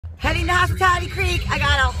Heading to Hospitality Creek. I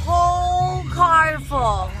got a whole car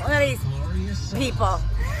full. Look at these people.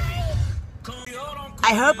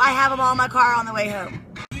 I hope I have them all in my car on the way home.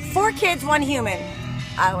 4 kids, 1 human.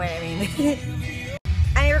 Oh, wait, I mean.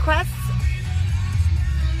 Any requests?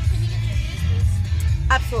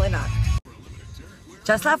 Absolutely not.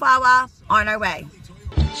 Just left Wawa, on our way.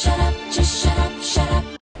 Shut up, just shut up, shut up.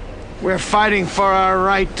 We're fighting for our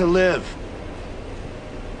right to live.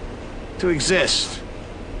 To exist.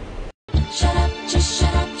 Shut up, just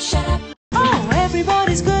shut up, shut up. Oh,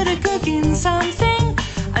 everybody's good at cooking something,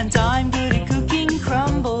 and I'm good at cooking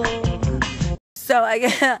crumble. So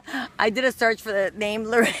I did a search for the name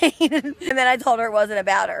Lorraine, and then I told her it wasn't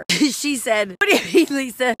about her. She said, "What do you mean,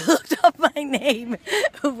 Lisa? I looked up my name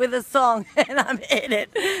with a song, and I'm in it.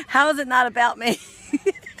 How is it not about me?"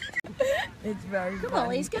 It's very funny. Come on,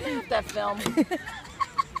 Lisa, get me off that film.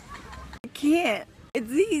 I can't. It's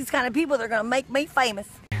these kind of people that are going to make me famous.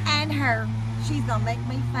 And her. She's going to make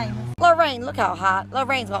me famous. Lorraine, look how hot.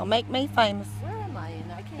 Lorraine's going to make me famous. Where am I?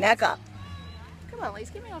 I can't. Neck up. Come on,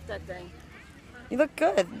 Lisa, get me off that thing. You look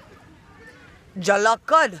good. You look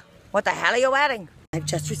good. What the hell are you wearing? I've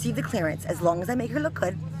just received the clearance. As long as I make her look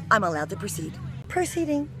good, I'm allowed to proceed.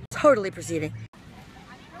 Proceeding. Totally proceeding.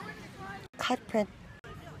 Cut print.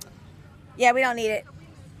 Yeah, we don't need it.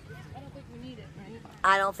 I don't think we need it, right?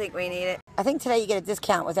 I don't think we need it. I think today you get a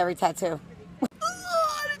discount with every tattoo. A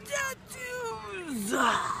lot of tattoos.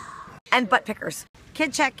 And butt pickers.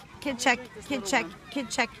 Kid check, kid check, kid check, kid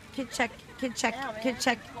check, kid check, kid check, kid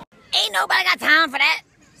check. Ain't nobody got time for that.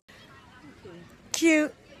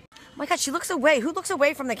 Cute. Oh my God, she looks away. Who looks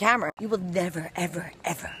away from the camera? You will never, ever,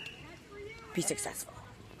 ever be successful.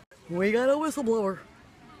 We got a whistleblower.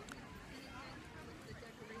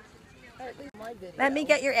 Let me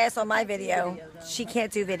get your ass on my video. She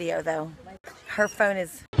can't do video though. Her phone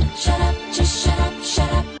is. Shut up, just shut up,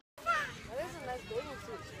 shut up.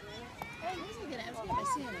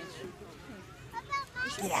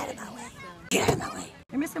 Get out of my way. Get out of my way.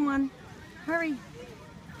 You're missing one. Hurry.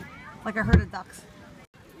 Like a herd of ducks.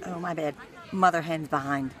 Oh, my bad. Mother hen's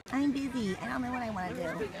behind. I'm busy. I don't know what I want to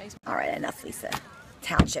do. All right, enough, Lisa.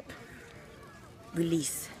 Township.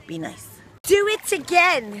 Release. Be nice. Do it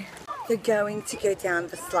again. They're going to go down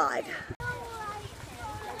the slide.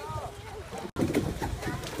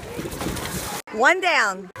 1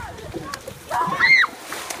 down.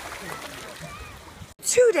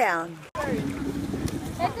 2 down.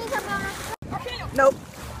 Nope.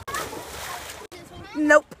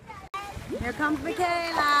 Nope. Here comes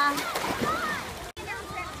Michaela.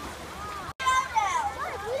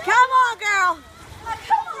 Come on, girl.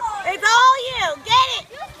 It's all you. Get it.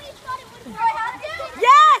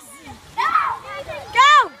 Yes.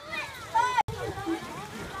 Go.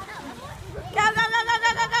 Go, go, go, go,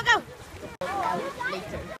 go, go, go, go.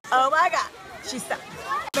 Oh my God. She stopped.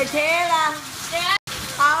 Michaela.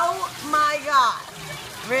 Oh my God.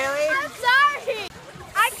 Really? I'm sorry.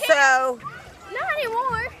 I can't. So, Not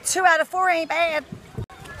anymore. 2 out of 4 ain't bad.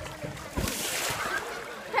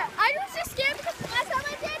 I was just scared because the last time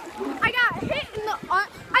I got hit in the arm.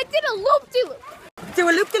 I did a loop-de-loop. Do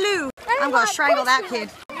a loop-de-loo. I'm gonna strangle that kid.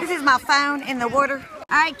 This is my phone in the water.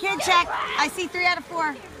 All right, kid check. I see 3 out of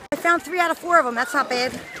 4. I found 3 out of 4 of them. That's not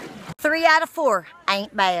bad. 3 out of 4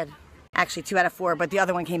 ain't bad. Actually, 2 out of 4, but the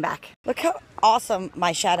other one came back. Look how awesome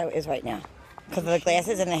my shadow is right now because of the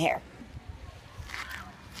glasses and the hair.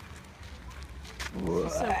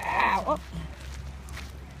 Wow.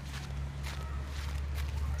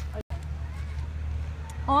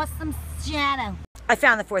 Awesome shadow. I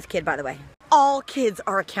found the 4th kid, by the way. All kids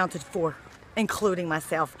are accounted for, including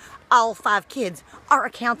myself. All 5 kids are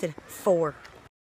accounted for.